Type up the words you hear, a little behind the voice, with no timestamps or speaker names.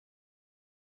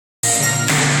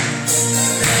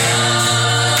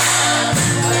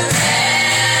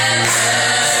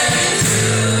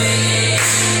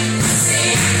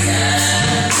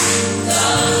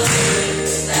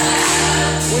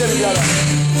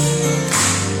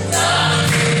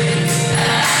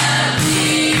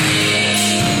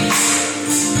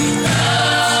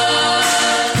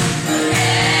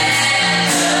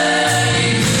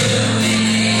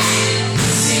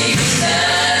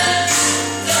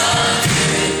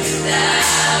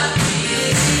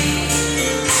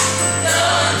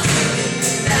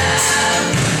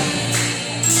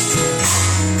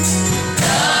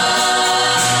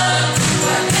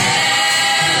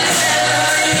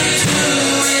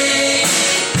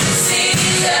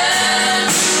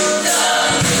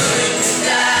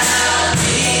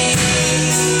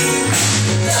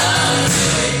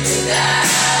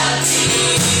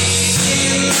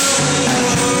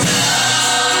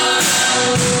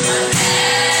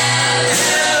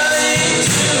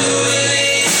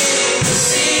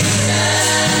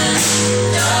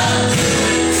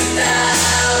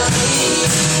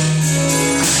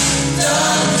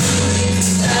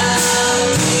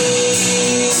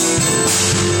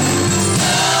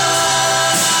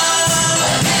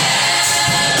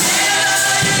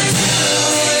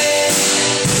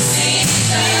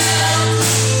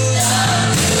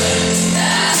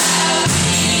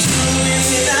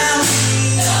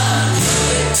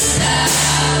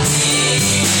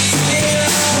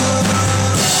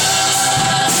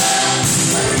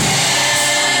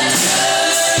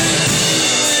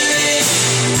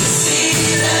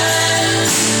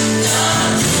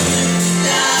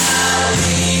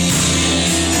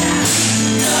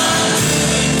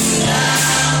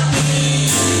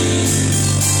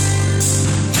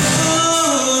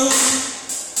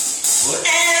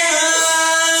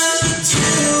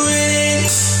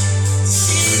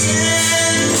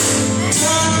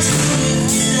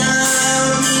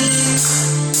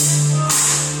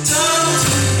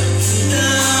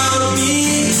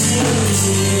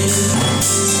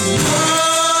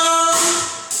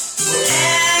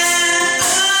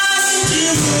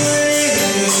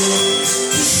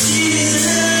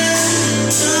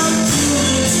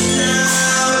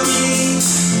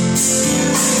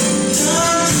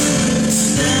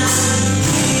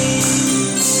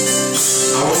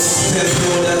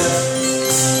before that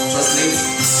translate.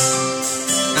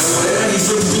 And whatever he's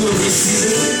going to do in this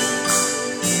season,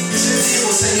 Dire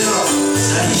au Seigneur,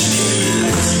 that he should do it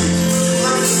like you. je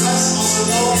voudrais que tu fasses en ce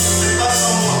temps, mais pas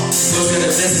sans moi. Because we are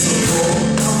the best of God.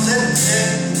 Quand vous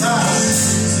êtes base,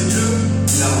 c'est Dieu.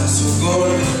 Now, so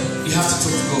God, we have to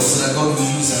talk to God so that God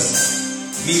will use us.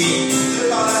 Maybe Dieu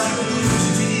par là, Dieu nous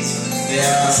utilise. there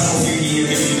are some of you here,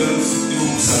 maybe you don't do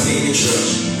something in the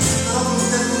church. Alors que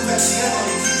vous êtes convertis dans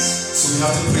l'église, So we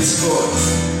have to praise God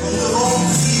nous devons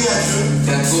prier à Dieu.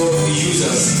 that God will use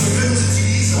us Que Dieu nous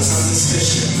utilise for something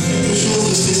special. quelque chose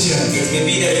de spécial. It may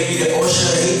be that you be the usher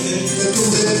or anything. Peut-être que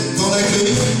vous êtes dans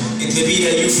l'accueil. It may be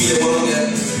that you be the one that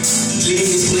cleans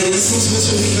this place. Tous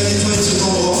celui qui va nettoyer cet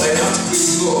endroit. But I have to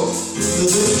praise God Nous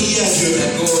devons prier à Dieu.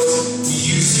 that God will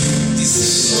use you. This is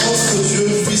Sans que Dieu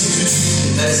puisse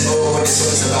utiliser. that is all what the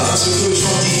song is about. Ce que le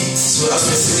chant dit. So as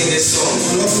we're singing this song,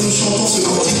 Alors que nous chantons ce I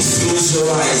want you cantique, to close your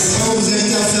eyes on va vous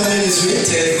inviter à fermer les yeux and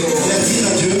tell et God, à dire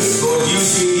à Dieu, God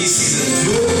use you in this season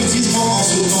Dieu, utilise-moi en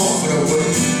ce temps for the work.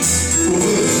 pour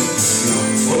eux.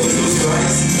 Want to close your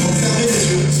eyes Donc fermez les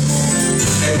yeux,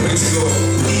 and pray to God.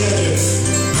 priez à Dieu.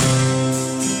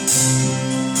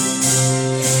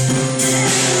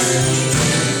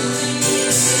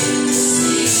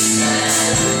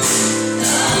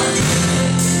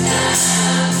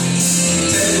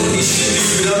 Tell God he shouldn't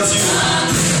be without you. I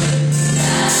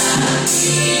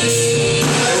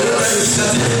don't know where you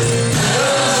started.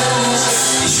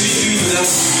 He shouldn't be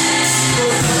without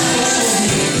you.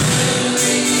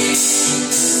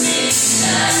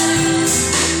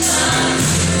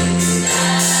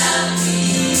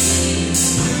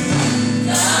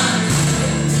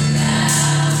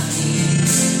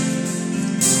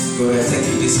 God, I thank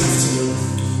you this afternoon.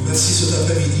 Merci cet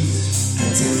après-midi.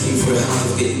 I thank you for the heart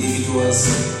of the individuals.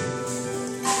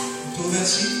 Je te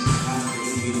remercie Heart of the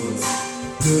individuals.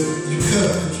 du cœur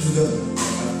que tu nous donnes.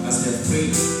 As they have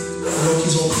prayed, Alors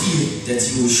qu'ils ont prié, that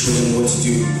you will show them what to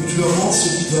do que tu leur montres ce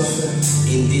qu'ils doivent faire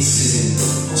in this season.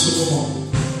 en ce moment.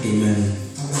 Amen.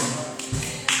 Amen.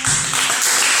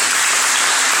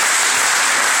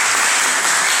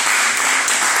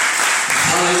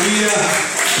 Hallelujah.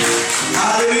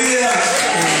 Hallelujah.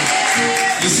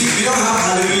 You see, we don't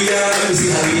have hallelujah. When we say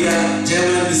hallelujah,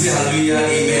 German, we say hallelujah,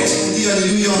 amen. Lorsqu'on dit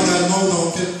Alléluia en allemand ou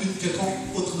dans quelconque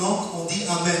autre langue, on dit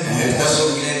Amen. And that's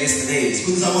what we learned yesterday. Ce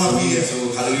que nous avons appris hier.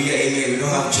 So hallelujah, amen. We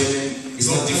don't have German. It's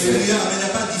not different. Alléluia, Amen, il n'y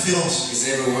a pas de différence. It's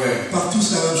everywhere. Partout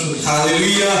c'est la même chose.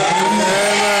 Hallelujah.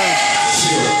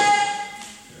 Sure.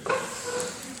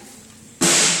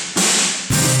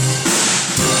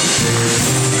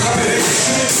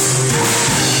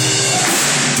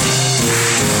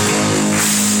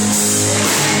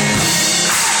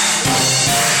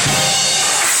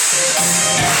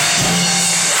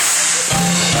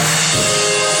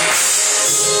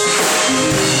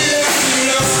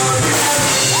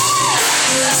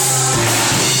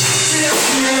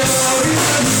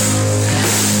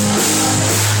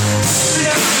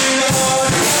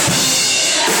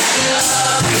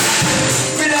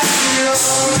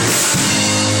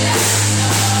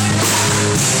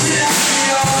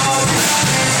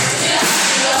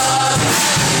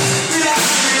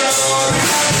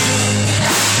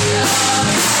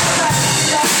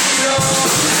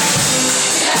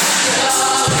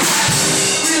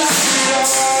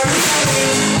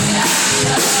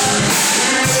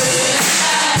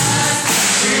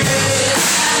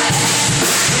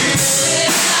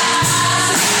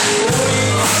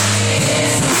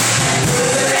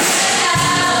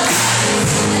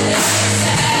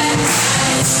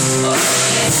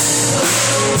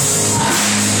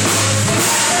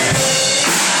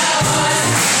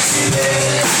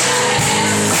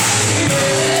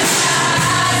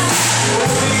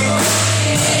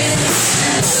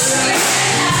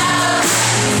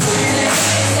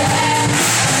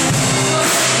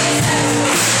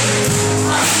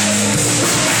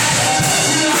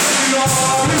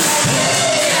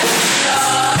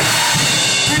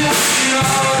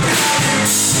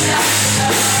 Yeah.